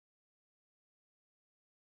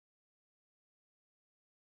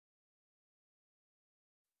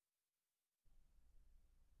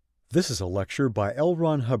This is a lecture by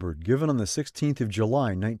L.Ron Hubbard given on the 16th of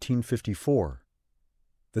July, 1954.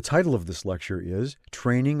 The title of this lecture is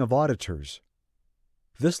Training of Auditors.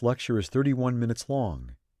 This lecture is 31 minutes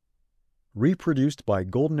long. Reproduced by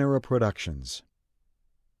Golden Era Productions.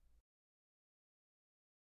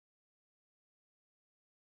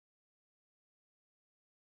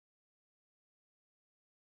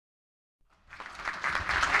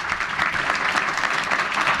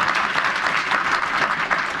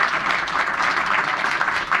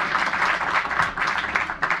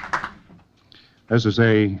 This is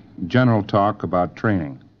a general talk about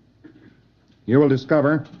training. You will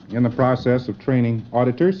discover in the process of training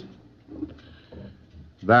auditors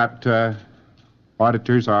that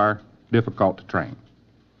auditors are difficult to train.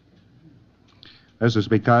 This is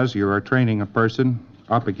because you are training a person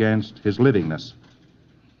up against his livingness.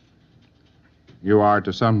 You are,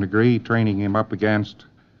 to some degree, training him up against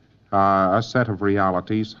a set of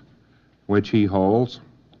realities which he holds,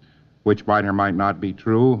 which might or might not be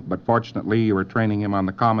true, but fortunately you are training him on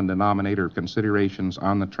the common denominator of considerations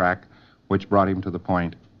on the track which brought him to the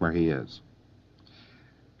point where he is.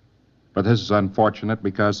 But this is unfortunate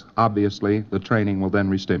because obviously the training will then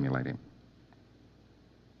re-stimulate him.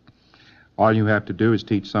 All you have to do is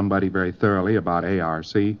teach somebody very thoroughly about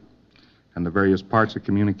ARC and the various parts of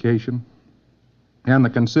communication and the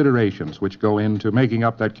considerations which go into making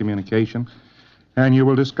up that communication, and you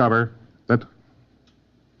will discover that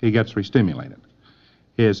he gets re-stimulated.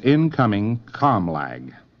 His incoming comm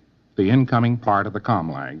lag, the incoming part of the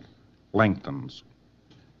comm lag, lengthens.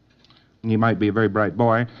 He might be a very bright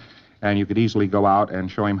boy, and you could easily go out and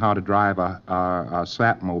show him how to drive a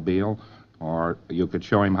Satmobile, or you could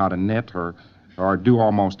show him how to knit, or do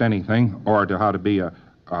almost anything, or to how to be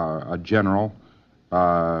a general.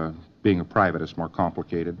 Being a private is more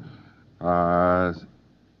complicated.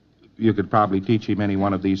 You could probably teach him any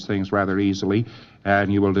one of these things rather easily,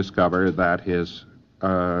 and you will discover that his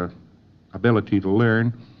ability to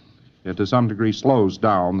learn, to some degree, slows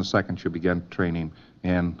down the second you begin to train him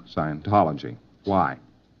in Scientology. Why?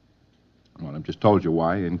 Well, I've just told you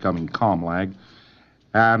why, incoming comm lag.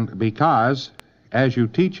 And because, as you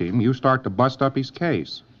teach him, you start to bust up his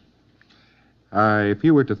case. If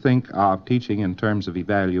you were to think of teaching in terms of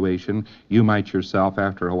evaluation, you might yourself,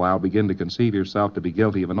 after a while, begin to conceive yourself to be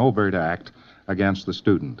guilty of an overt act against the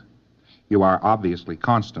student. You are obviously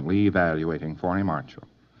constantly evaluating for him, aren't you?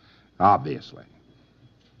 Obviously.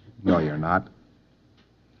 No, you're not.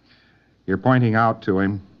 You're pointing out to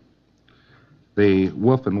him the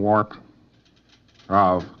woof and warp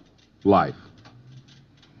of life.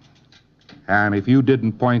 And if you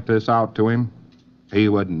didn't point this out to him, he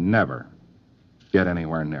would never get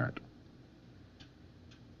anywhere near it.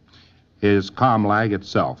 His comm lag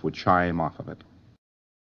itself would shy him off of it.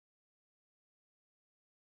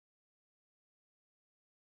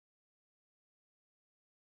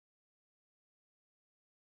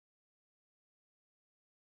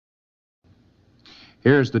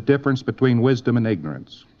 Here's the difference between wisdom and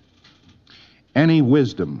ignorance. Any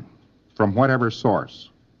wisdom from whatever source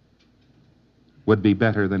would be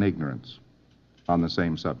better than ignorance on the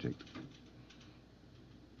same subject.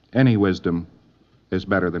 Any wisdom is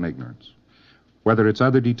better than ignorance. Whether it's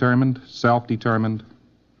other-determined, self-determined,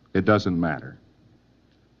 it doesn't matter.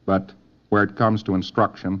 But where it comes to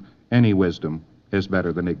instruction, any wisdom is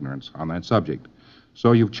better than ignorance on that subject.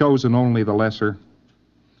 So you've chosen only the lesser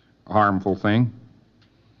harmful thing.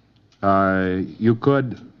 You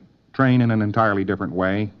could train in an entirely different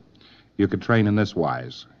way. You could train in this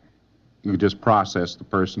wise. You could just process the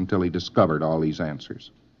person till he discovered all these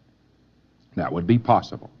answers. That would be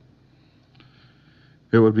possible.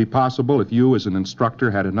 It would be possible if you, as an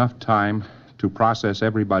instructor, had enough time to process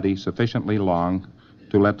everybody sufficiently long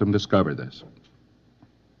to let them discover this.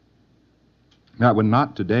 That would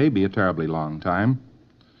not today be a terribly long time,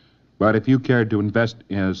 but if you cared to invest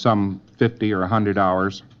in some 50 or 100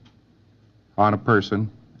 hours on a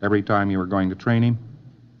person every time you were going to train him,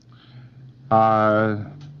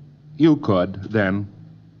 you could then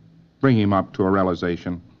bring him up to a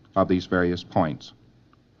realization of these various points.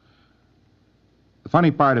 The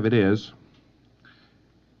funny part of it is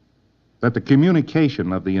that the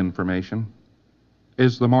communication of the information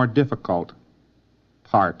is the more difficult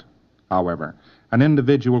part, however. An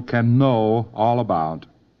individual can know all about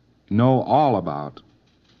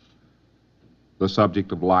the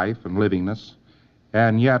subject of life and livingness,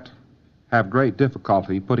 and yet have great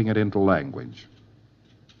difficulty putting it into language.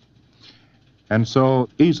 And so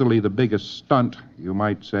easily the biggest stunt, you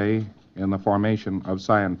might say, in the formation of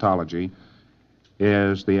Scientology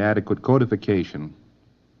is the adequate codification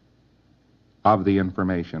of the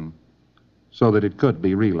information so that it could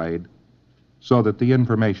be relayed, so that the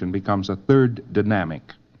information becomes a third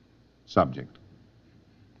dynamic subject.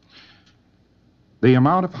 The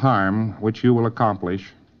amount of harm which you will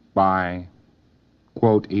accomplish by,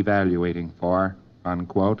 quote, evaluating for,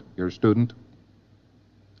 unquote, your student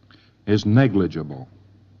is negligible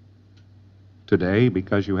today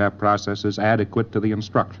because you have processes adequate to the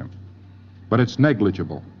instruction, but it's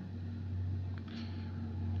negligible.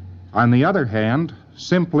 On the other hand,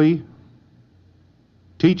 simply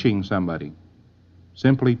teaching somebody,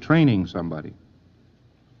 simply training somebody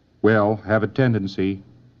will have a tendency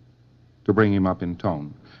to bring him up in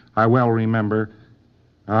tone. I well remember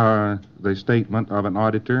the statement of an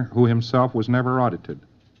auditor who himself was never audited,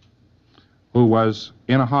 who was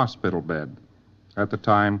in a hospital bed at the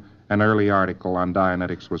time an early article on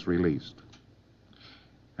Dianetics was released.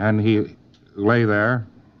 And he lay there,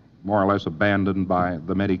 more or less abandoned by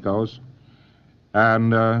the medicos,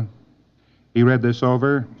 and he read this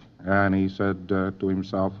over, and he said to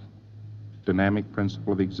himself, dynamic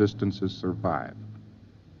principle of existence is survive.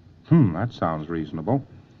 That sounds reasonable.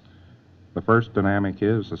 The first dynamic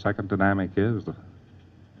is, the second dynamic is,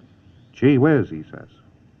 gee whiz, he says.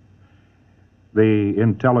 The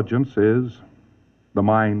intelligence is, the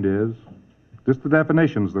mind is, just the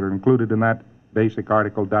definitions that are included in that basic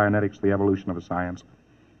article, Dianetics, the Evolution of a Science.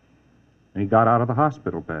 And he got out of the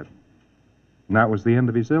hospital bed. And that was the end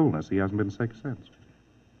of his illness. He hasn't been sick since.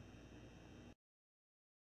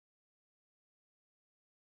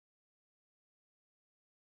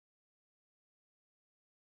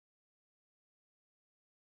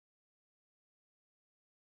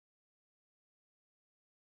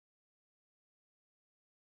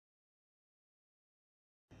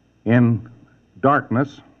 In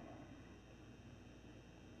darkness,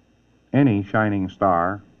 any shining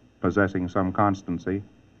star possessing some constancy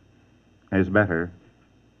is better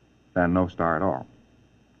than no star at all.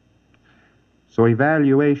 So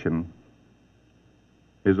evaluation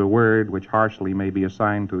is a word which harshly may be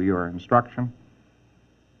assigned to your instruction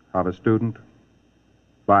of a student,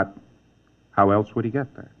 but how else would he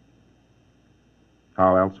get there?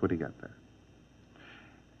 How else would he get there?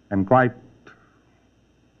 And quite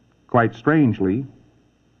strangely,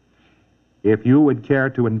 if you would care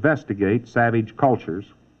to investigate savage cultures,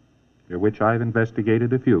 of which I've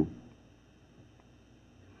investigated a few,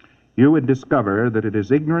 you would discover that it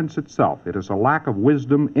is ignorance itself, it is a lack of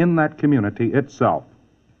wisdom in that community itself,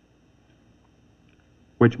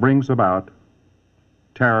 which brings about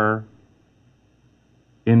terror,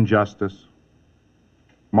 injustice,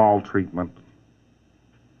 maltreatment,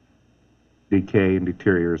 decay, and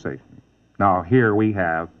deterioration. Now, here we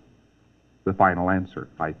have the final answer,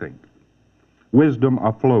 I think. Wisdom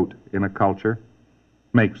afloat in a culture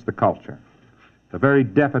makes the culture. The very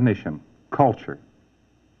definition, culture,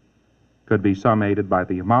 could be summated by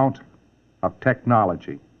the amount of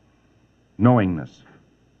technology, knowingness,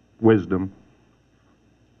 wisdom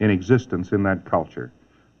in existence in that culture.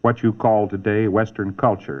 What you call today Western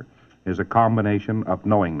culture is a combination of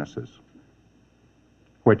knowingnesses,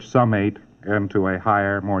 which summate into a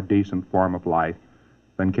higher, more decent form of life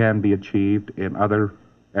than can be achieved in other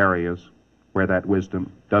areas where that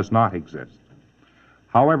wisdom does not exist.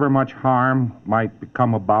 However much harm might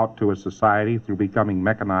come about to a society through becoming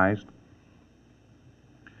mechanized,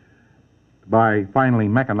 by finally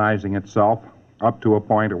mechanizing itself up to a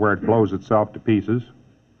point where it blows itself to pieces,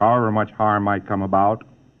 however much harm might come about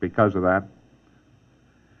because of that,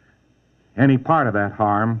 any part of that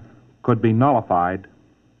harm could be nullified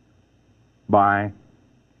by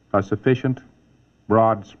a sufficient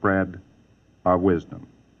broad spread of wisdom.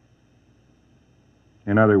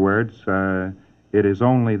 In other words, it is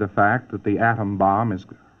only the fact that the atom bomb is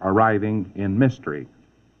arriving in mystery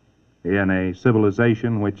in a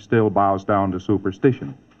civilization which still bows down to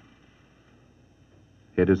superstition.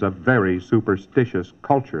 It is a very superstitious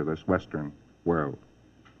culture, this Western world.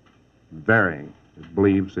 Very. It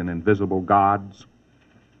believes in invisible gods,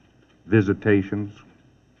 visitations,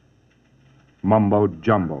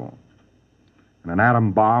 mumbo-jumbo. And an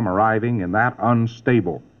atom bomb arriving in that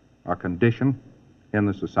unstable a condition in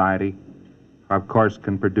the society, of course,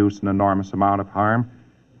 can produce an enormous amount of harm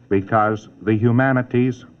because the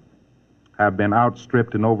humanities have been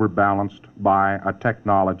outstripped and overbalanced by a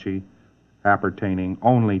technology appertaining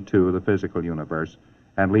only to the physical universe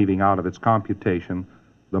and leaving out of its computation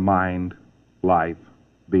the mind, life,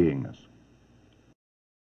 beingness.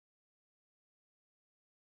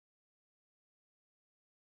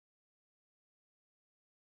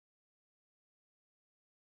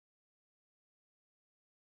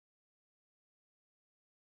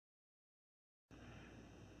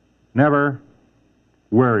 Never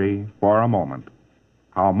worry for a moment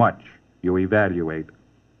how much you evaluate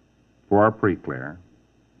for a pre-clear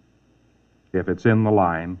if it's in the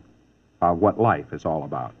line of what life is all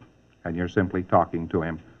about. And you're simply talking to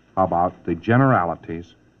him about the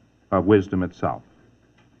generalities of wisdom itself.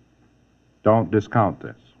 Don't discount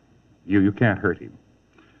this. You can't hurt him.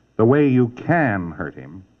 The way you can hurt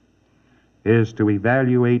him is to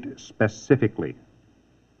evaluate specifically.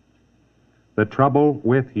 The trouble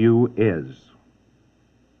with you is,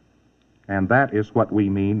 and that is what we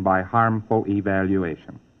mean by harmful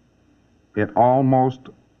evaluation. It almost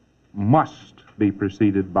must be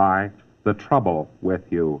preceded by the trouble with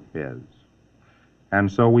you is.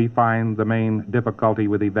 And so we find the main difficulty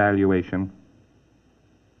with evaluation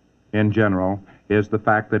in general is the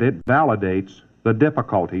fact that it validates the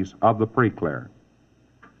difficulties of the pre-clear.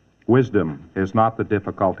 Wisdom is not the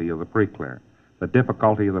difficulty of the pre-clear. The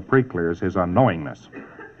difficulty of the pre-clear is his unknowingness.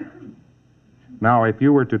 Now, if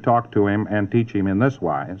you were to talk to him and teach him in this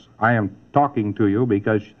wise, I am talking to you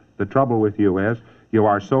because the trouble with you is you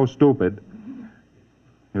are so stupid,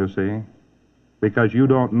 you see, because you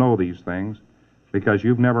don't know these things, because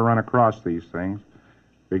you've never run across these things,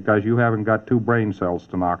 because you haven't got two brain cells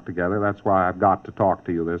to knock together. That's why I've got to talk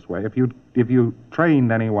to you this way. If you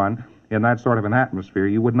trained anyone in that sort of an atmosphere,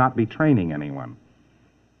 you would not be training anyone.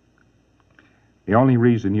 The only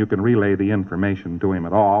reason you can relay the information to him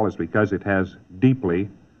at all is because it has deeply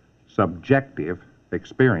subjective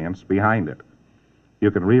experience behind it.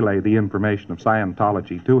 You can relay the information of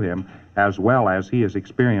Scientology to him as well as he has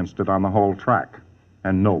experienced it on the whole track,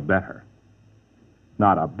 and no better.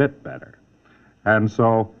 Not a bit better. And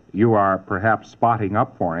so you are perhaps spotting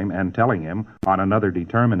up for him and telling him on another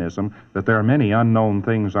determinism that there are many unknown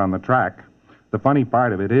things on the track. The funny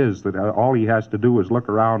part of it is that all he has to do is look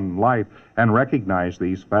around in life and recognize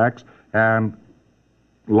these facts, and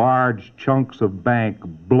large chunks of bank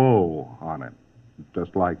blow on it,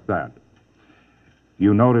 just like that.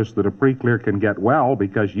 You notice that a pre-clear can get well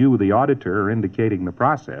because you, the auditor, are indicating the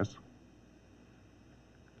process.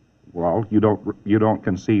 Well, you don't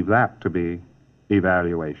conceive that to be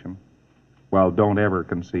evaluation. Well, don't ever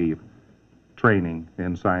conceive training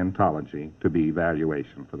in Scientology to be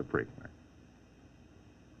evaluation for the pre-clear.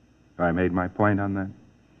 I made my point on that.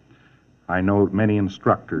 I know many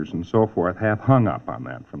instructors and so forth have hung up on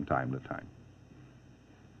that from time to time.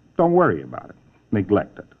 Don't worry about it.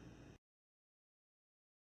 Neglect it.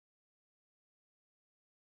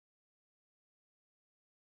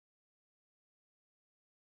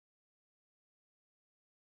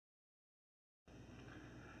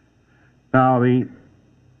 Now,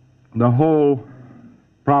 the whole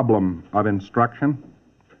problem of instruction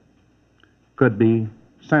could be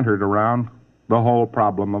centered around the whole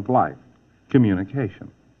problem of life, communication.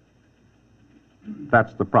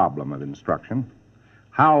 That's the problem of instruction.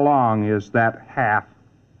 How long is that half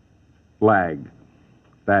lag,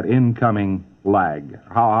 that incoming lag?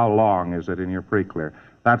 How long is it in your pre-clear?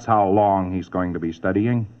 That's how long he's going to be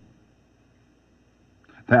studying.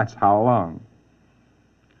 That's how long.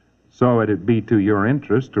 So it'd be to your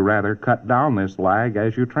interest to rather cut down this lag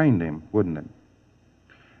as you trained him, wouldn't it?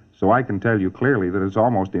 So I can tell you clearly that it's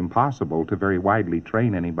almost impossible to very widely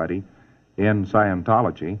train anybody in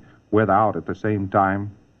Scientology without at the same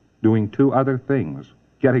time doing two other things: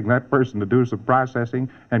 getting that person to do some processing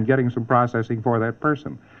and getting some processing for that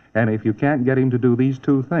person. And if you can't get him to do these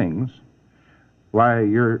two things, why,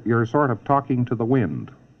 you're sort of talking to the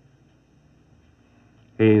wind.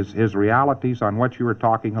 His realities on what you were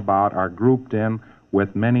talking about are grouped in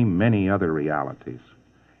with many, many other realities.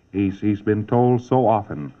 He's been told so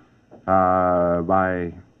often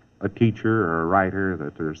by a teacher or a writer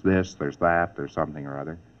that there's this, there's that, there's something or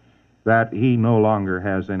other, that he no longer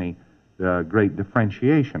has any great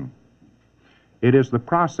differentiation. It is the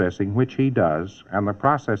processing which he does and the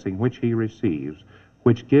processing which he receives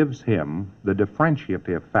which gives him the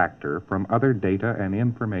differentiative factor from other data and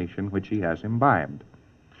information which he has imbibed,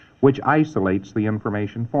 which isolates the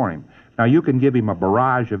information for him. Now, you can give him a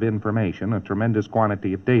barrage of information, a tremendous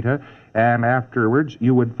quantity of data, and afterwards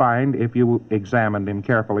you would find, if you examined him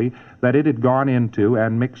carefully, that it had gone into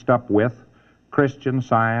and mixed up with Christian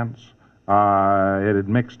Science, it had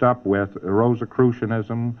mixed up with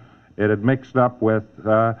Rosicrucianism, it had mixed up with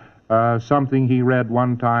something he read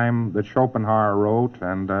one time that Schopenhauer wrote,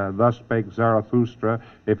 and Thus Spake Zarathustra,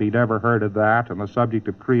 if he'd ever heard of that, and the subject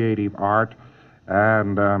of creative art,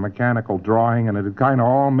 and mechanical drawing, and it had kind of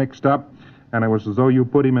all mixed up, and it was as though you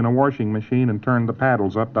put him in a washing machine and turned the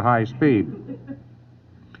paddles up to high speed.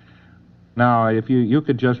 Now, if you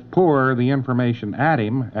could just pour the information at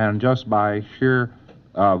him, and just by sheer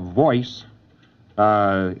voice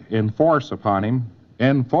enforce upon him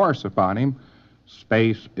enforce upon him,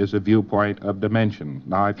 space is a viewpoint of dimension.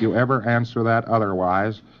 Now, if you ever answer that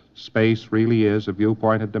otherwise, space really is a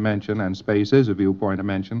viewpoint of dimension, and space is a viewpoint of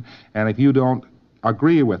dimension, and if you don't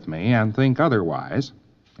agree with me and think otherwise,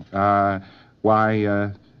 I'm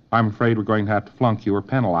afraid we're going to have to flunk you or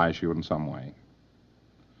penalize you in some way.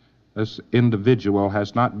 This individual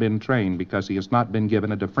has not been trained because he has not been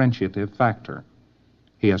given a differentiative factor.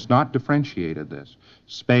 He has not differentiated this.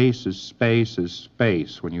 Space is space is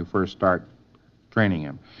space when you first start training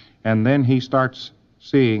him. And then he starts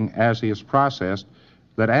seeing, as he is processed,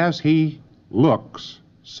 that as he looks,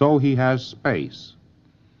 so he has space.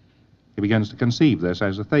 He begins to conceive this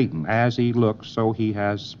as a thetan. As he looks, so he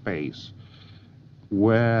has space.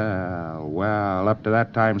 Well, up to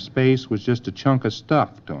that time, space was just a chunk of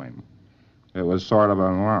stuff to him. It was sort of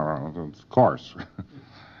of course.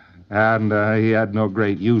 And he had no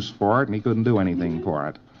great use for it, and he couldn't do anything for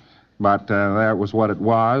it. But that was what it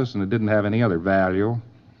was, and it didn't have any other value.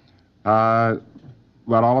 But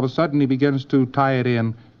all of a sudden, he begins to tie it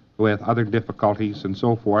in with other difficulties and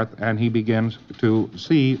so forth, and he begins to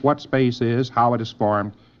see what space is, how it is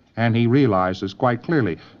formed, and he realizes quite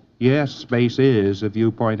clearly, yes, space is a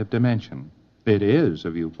viewpoint of dimension. It is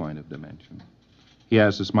a viewpoint of dimension. He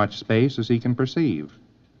has as much space as he can perceive.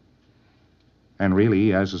 And really, he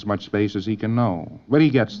has as much space as he can know. But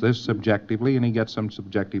he gets this subjectively, and he gets some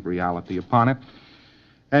subjective reality upon it.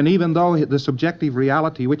 And even though the subjective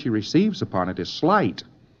reality which he receives upon it is slight,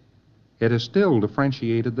 it has still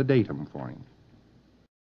differentiated the datum for him.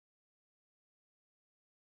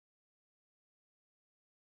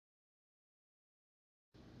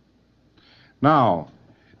 Now,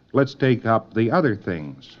 let's take up the other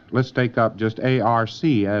things. Let's take up just ARC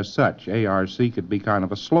as such. ARC could be kind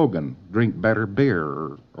of a slogan, drink better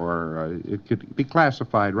beer, or it could be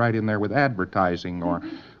classified right in there with advertising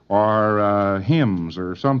or hymns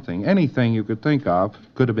or something. Anything you could think of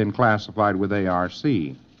could have been classified with ARC.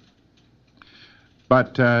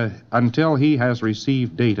 But until he has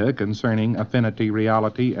received data concerning affinity,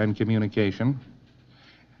 reality, and communication,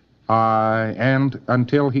 and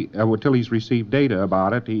until he's received data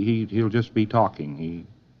about it, he'll just be talking. He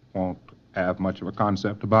won't have much of a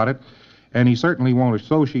concept about it, and he certainly won't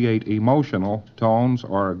associate emotional tones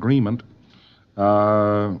or agreement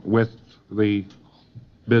with the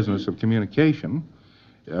business of communication.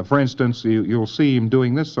 For instance, you'll see him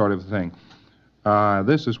doing this sort of thing.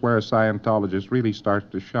 This is where a Scientologist really starts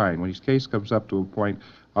to shine, when his case comes up to a point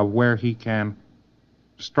of where he can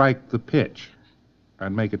strike the pitch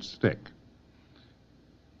and make it stick,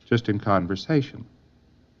 just in conversation.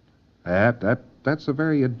 That's a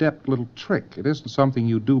very adept little trick. It isn't something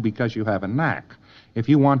you do because you have a knack. If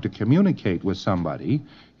you want to communicate with somebody,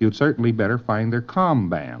 you'd certainly better find their comm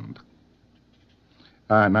band.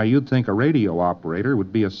 Now, you'd think a radio operator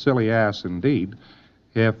would be a silly ass indeed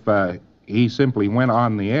if he simply went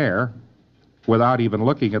on the air without even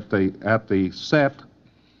looking at the set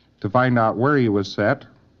to find out where he was set,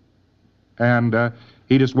 and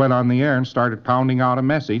he just went on the air and started pounding out a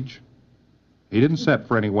message. He didn't set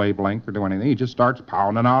for any wavelength or do anything. He just starts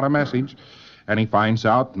pounding out a message, and he finds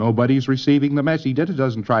out nobody's receiving the message. He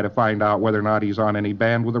doesn't try to find out whether or not he's on any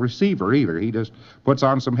band with a receiver either. He just puts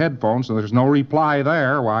on some headphones, and there's no reply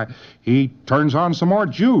there. Why, he turns on some more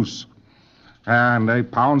juice, and he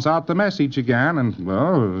pounds out the message again, and,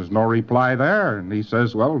 well, there's no reply there. And he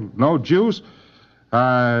says, well, no juice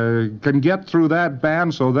can get through that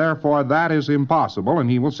band, so therefore that is impossible, and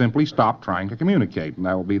he will simply stop trying to communicate, and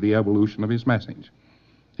that will be the evolution of his message.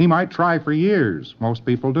 He might try for years. Most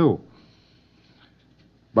people do.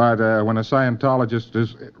 But when a Scientologist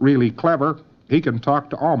is really clever, he can talk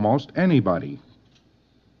to almost anybody.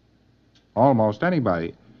 Almost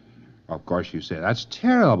anybody. Of course, you say, that's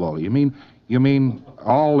terrible. You mean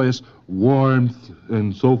all this warmth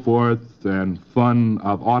and so forth and fun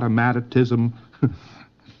of automatism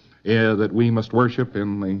that we must worship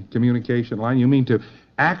in the communication line? You mean to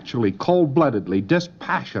actually cold-bloodedly,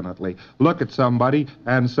 dispassionately look at somebody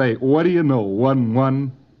and say, what do you know,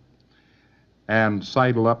 1-1? And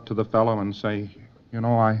sidle up to the fellow and say, you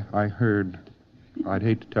know, I heard, I'd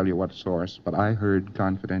hate to tell you what source, but I heard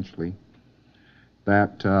confidentially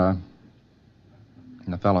that, and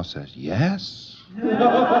the fellow says, yes? Well,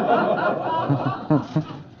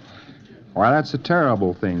 that's a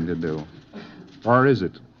terrible thing to do. Or is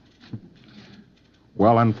it?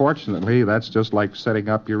 Well, unfortunately, that's just like setting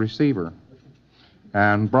up your receiver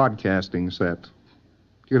and broadcasting set.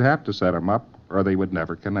 You'd have to set them up, or they would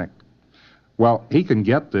never connect. Well, he can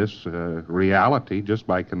get this reality just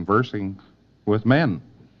by conversing with men.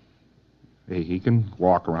 He can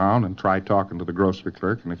walk around and try talking to the grocery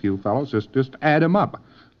clerk and a few fellows, just add him up.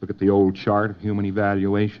 Look at the old chart of human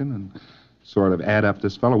evaluation and sort of add up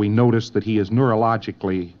this fellow. We notice that he is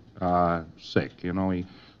neurologically sick. You know, he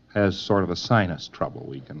has sort of a sinus trouble.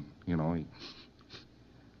 We can, you know,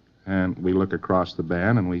 and we look across the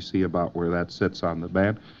band and we see about where that sits on the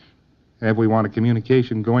band. If we want a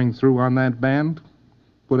communication going through on that band,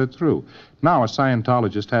 put it through. Now a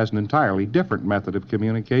Scientologist has an entirely different method of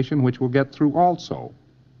communication which will get through also.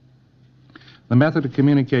 The method of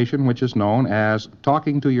communication which is known as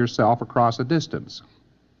talking to yourself across a distance.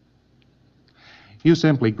 You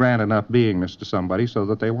simply grant enough beingness to somebody so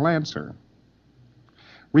that they will answer.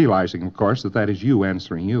 Realizing, of course, that that is you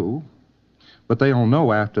answering you, but they'll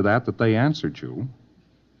know after that that they answered you,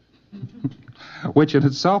 which in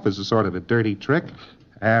itself is a sort of a dirty trick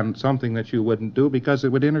and something that you wouldn't do because it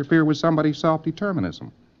would interfere with somebody's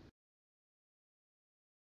self-determinism.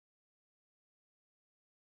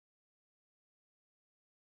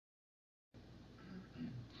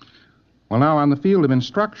 Well, now, on the field of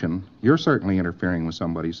instruction, you're certainly interfering with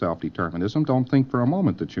somebody's self-determinism. Don't think for a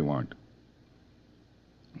moment that you aren't.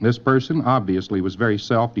 This person obviously was very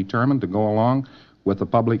self-determined to go along with the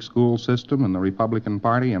public school system and the Republican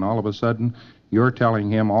Party, and all of a sudden you're telling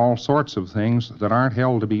him all sorts of things that aren't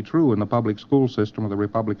held to be true in the public school system of the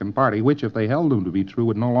Republican Party, which, if they held them to be true,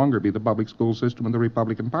 would no longer be the public school system of the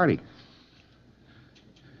Republican Party.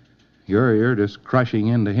 You're just crushing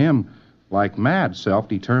into him like mad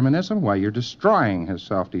self-determinism. Why, you're destroying his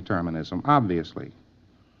self-determinism, obviously.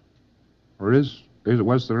 Or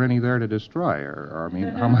was there any there to destroy? Or I mean,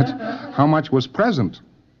 how much was present?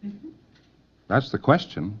 That's the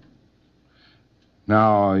question.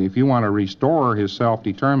 Now, if you want to restore his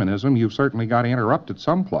self-determinism, you've certainly got to interrupt it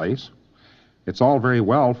someplace. It's all very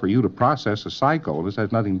well for you to process a psycho. This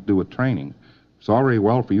has nothing to do with training. It's all very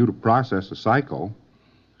well for you to process a psycho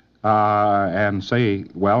and say,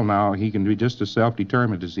 well, now, he can be just as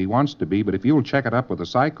self-determined as he wants to be, but if you'll check it up with a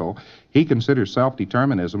psycho, he considers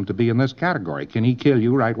self-determinism to be in this category. Can he kill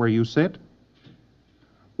you right where you sit?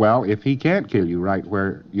 Well, if he can't kill you right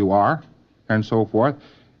where you are, and so forth,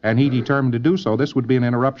 and he determined to do so, this would be an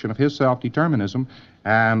interruption of his self-determinism,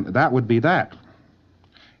 and that would be that.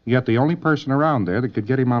 Yet the only person around there that could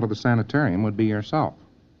get him out of the sanitarium would be yourself.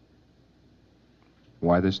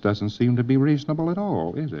 Why, this doesn't seem to be reasonable at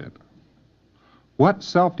all, is it? What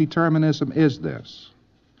self-determinism is this?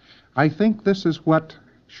 I think this is what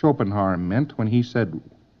Schopenhauer meant when he said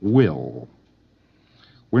will.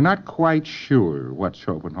 We're not quite sure what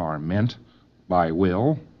Schopenhauer meant by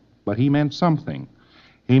will, but he meant something.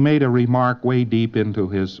 He made a remark way deep into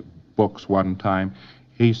his books one time.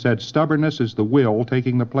 He said, stubbornness is the will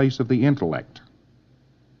taking the place of the intellect.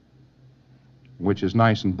 Which is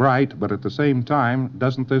nice and bright, but at the same time,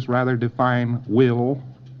 doesn't this rather define will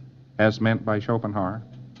as meant by Schopenhauer?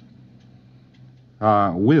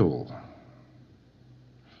 Will.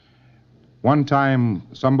 One time,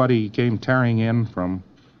 somebody came tearing in from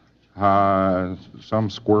some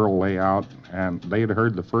squirrel layout, and they had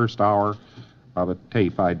heard the first hour of a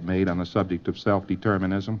tape I'd made on the subject of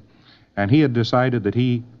self-determinism, and he had decided that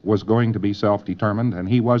he was going to be self-determined, and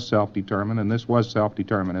he was self-determined, and this was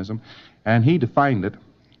self-determinism, and he defined it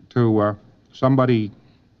to somebody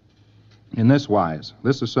in this wise.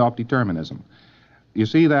 This is self-determinism. You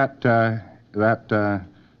see that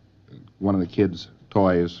one of the kids'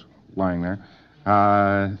 toys lying there?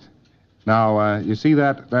 Now, you see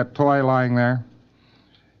that toy lying there?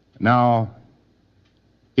 Now,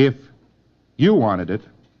 if you wanted it,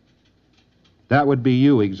 that would be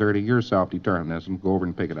you exerting your self-determinism. Go over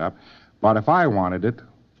and pick it up. But if I wanted it,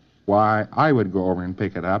 why, I would go over and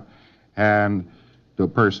pick it up. And the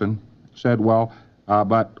person said, well,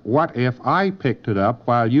 but what if I picked it up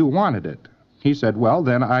while you wanted it? He said, well,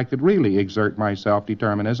 then I could really exert my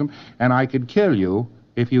self-determinism, and I could kill you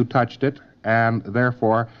if you touched it, and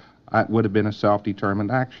therefore it would have been a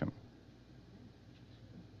self-determined action.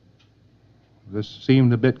 This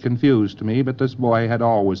seemed a bit confused to me, but this boy had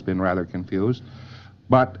always been rather confused.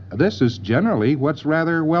 But this is generally what's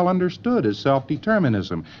rather well understood as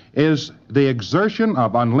self-determinism, is the exertion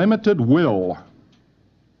of unlimited will.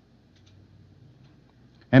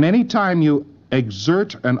 And any time you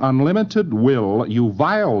exert an unlimited will, you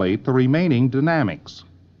violate the remaining dynamics.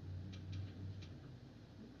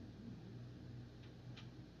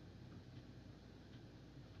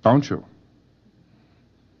 Don't you?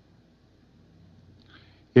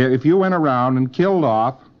 If you went around and killed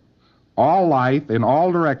off all life in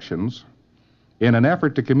all directions in an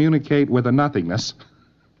effort to communicate with a nothingness,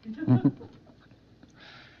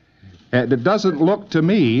 it doesn't look to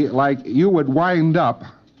me like you would wind up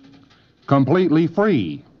completely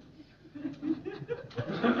free.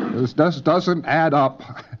 This doesn't add up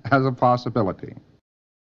as a possibility.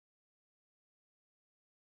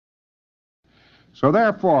 So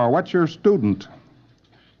therefore, what your student,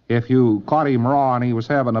 if you caught him raw and he was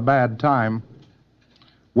having a bad time,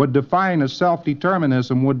 would define as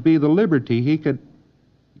self-determinism would be the liberty he could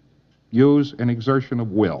use an exertion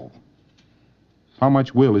of will. How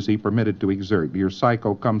much will is he permitted to exert? Your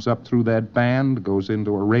psycho comes up through that band, goes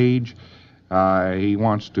into a rage. He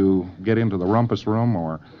wants to get into the rumpus room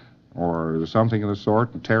or something of the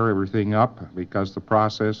sort and tear everything up because the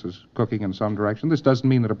process is cooking in some direction. This doesn't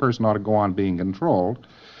mean that a person ought to go on being controlled,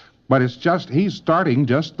 but it's just he's starting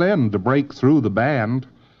just then to break through the band.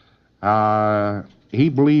 He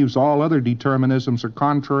believes all other determinisms are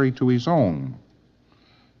contrary to his own.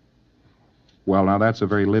 Well, now that's a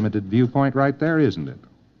very limited viewpoint right there, isn't it?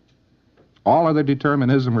 All other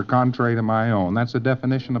determinism are contrary to my own. That's a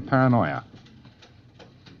definition of paranoia.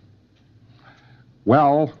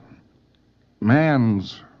 Well,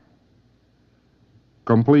 man's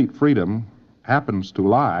complete freedom happens to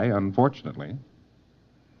lie, unfortunately,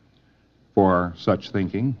 for such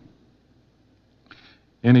thinking,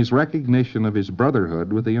 in his recognition of his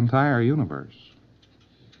brotherhood with the entire universe.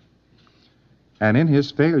 And in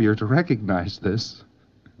his failure to recognize this,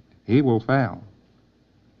 he will fail.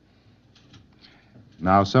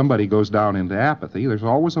 Now, somebody goes down into apathy. There's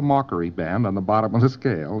always a mockery band on the bottom of the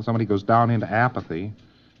scale. Somebody goes down into apathy,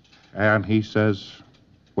 and he says,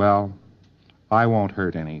 well, I won't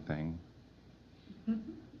hurt anything.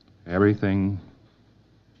 Everything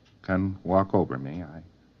can walk over me. I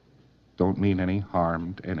don't mean any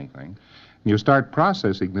harm to anything. You start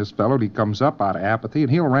processing this fellow, and he comes up out of apathy, and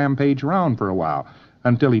he'll rampage around for a while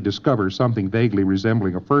until he discovers something vaguely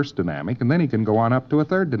resembling a first dynamic, and then he can go on up to a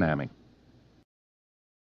third dynamic.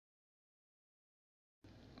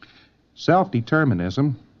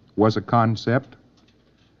 Self-determinism was a concept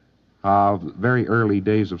of very early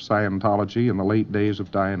days of Scientology and the late days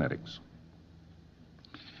of Dianetics.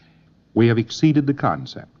 We have exceeded the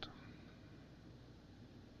concept,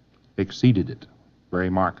 exceeded it very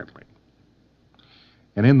markedly.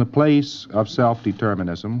 And in the place of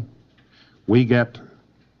self-determinism, we get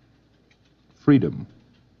freedom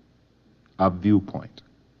of viewpoint.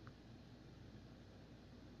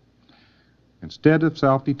 Instead of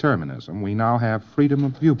self-determinism, we now have freedom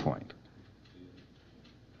of viewpoint.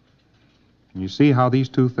 And you see how these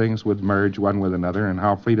two things would merge one with another, and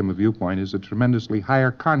how freedom of viewpoint is a tremendously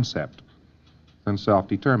higher concept than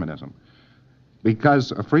self-determinism.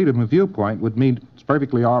 Because a freedom of viewpoint would mean it's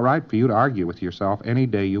perfectly all right for you to argue with yourself any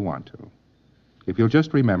day you want to, if you'll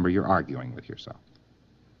just remember you're arguing with yourself.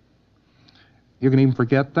 You can even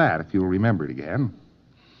forget that if you'll remember it again.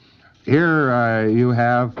 Here you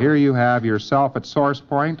have yourself at source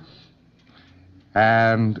point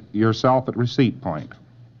and yourself at receipt point.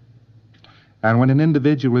 And when an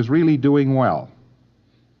individual is really doing well,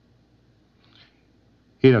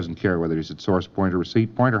 he doesn't care whether he's at source point or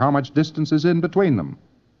receipt point, or how much distance is in between them,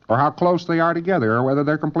 or how close they are together, or whether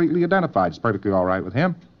they're completely identified. It's perfectly all right with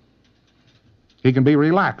him. He can be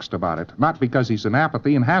relaxed about it, not because he's in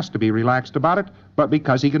apathy and has to be relaxed about it, but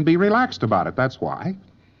because he can be relaxed about it. That's why.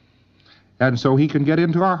 And so he can get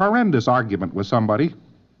into a horrendous argument with somebody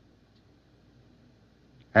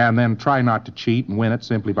and then try not to cheat and win it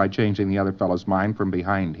simply by changing the other fellow's mind from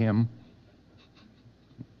behind him.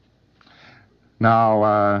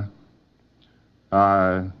 Now,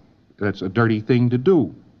 that's a dirty thing to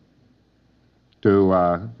do,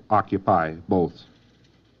 to occupy both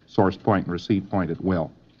source point and receipt point at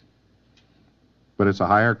will. But it's a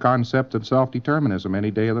higher concept than self-determinism any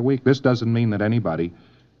day of the week. This doesn't mean that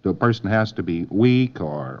the person has to be weak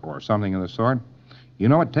or something of the sort. You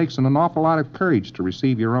know, it takes an awful lot of courage to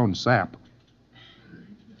receive your own sap.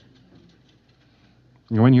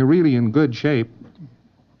 When you're really in good shape,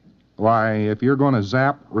 why, if you're going to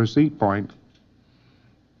zap receipt point,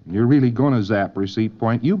 you're really going to zap receipt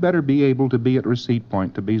point, you better be able to be at receipt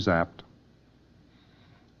point to be zapped.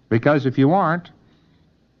 Because if you aren't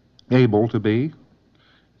able to be,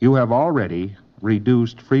 you have already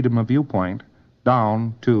reduced freedom of viewpoint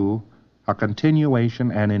down to a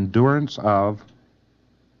continuation and endurance of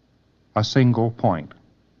a single point.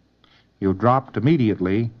 You dropped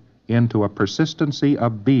immediately into a persistency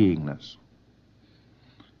of beingness.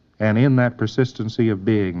 And in that persistency of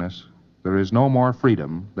beingness, there is no more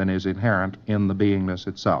freedom than is inherent in the beingness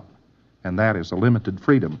itself. And that is a limited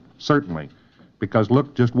freedom, certainly, because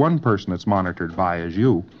look, just one person it's monitored by is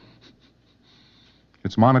you.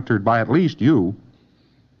 It's monitored by at least you.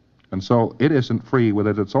 And so it isn't free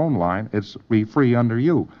within its own line, it's free under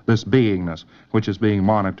you, this beingness, which is being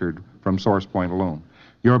monitored from source point alone.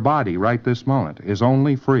 Your body, right this moment, is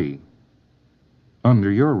only free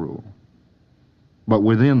under your rule. But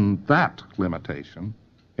within that limitation,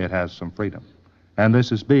 it has some freedom. And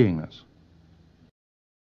this is beingness.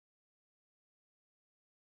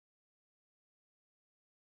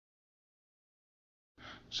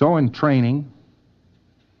 So in training,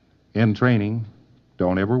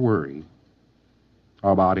 don't ever worry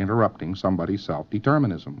about interrupting somebody's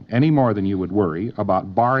self-determinism, any more than you would worry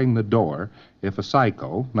about barring the door if a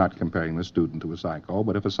psycho, not comparing the student to a psycho,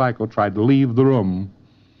 but if a psycho tried to leave the room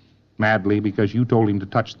madly because you told him to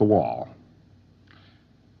touch the wall.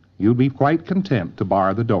 You'd be quite content to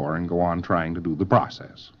bar the door and go on trying to do the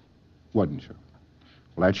process, wouldn't you?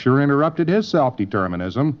 Well, that sure interrupted his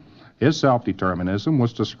self-determinism. His self-determinism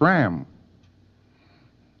was to scram.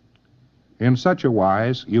 In such a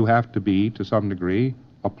wise, you have to be, to some degree,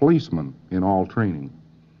 a policeman in all training.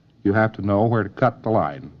 You have to know where to cut the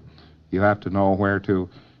line. You have to know where to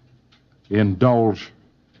indulge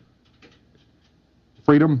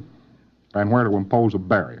freedom and where to impose a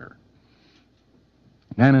barrier.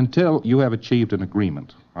 And until you have achieved an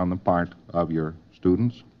agreement on the part of your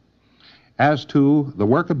students as to the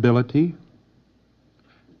workability,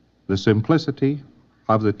 the simplicity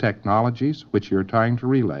of the technologies which you're trying to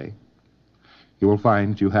relay, you will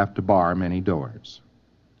find you have to bar many doors.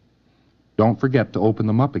 Don't forget to open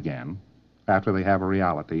them up again after they have a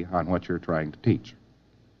reality on what you're trying to teach.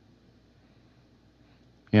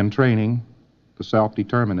 In training, the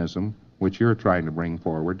self-determinism which you're trying to bring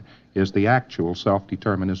forward is the actual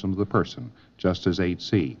self-determinism of the person, just as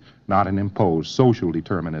 8C, not an imposed social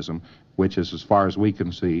determinism, which is, as far as we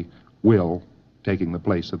can see, will taking the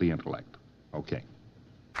place of the intellect. Okay.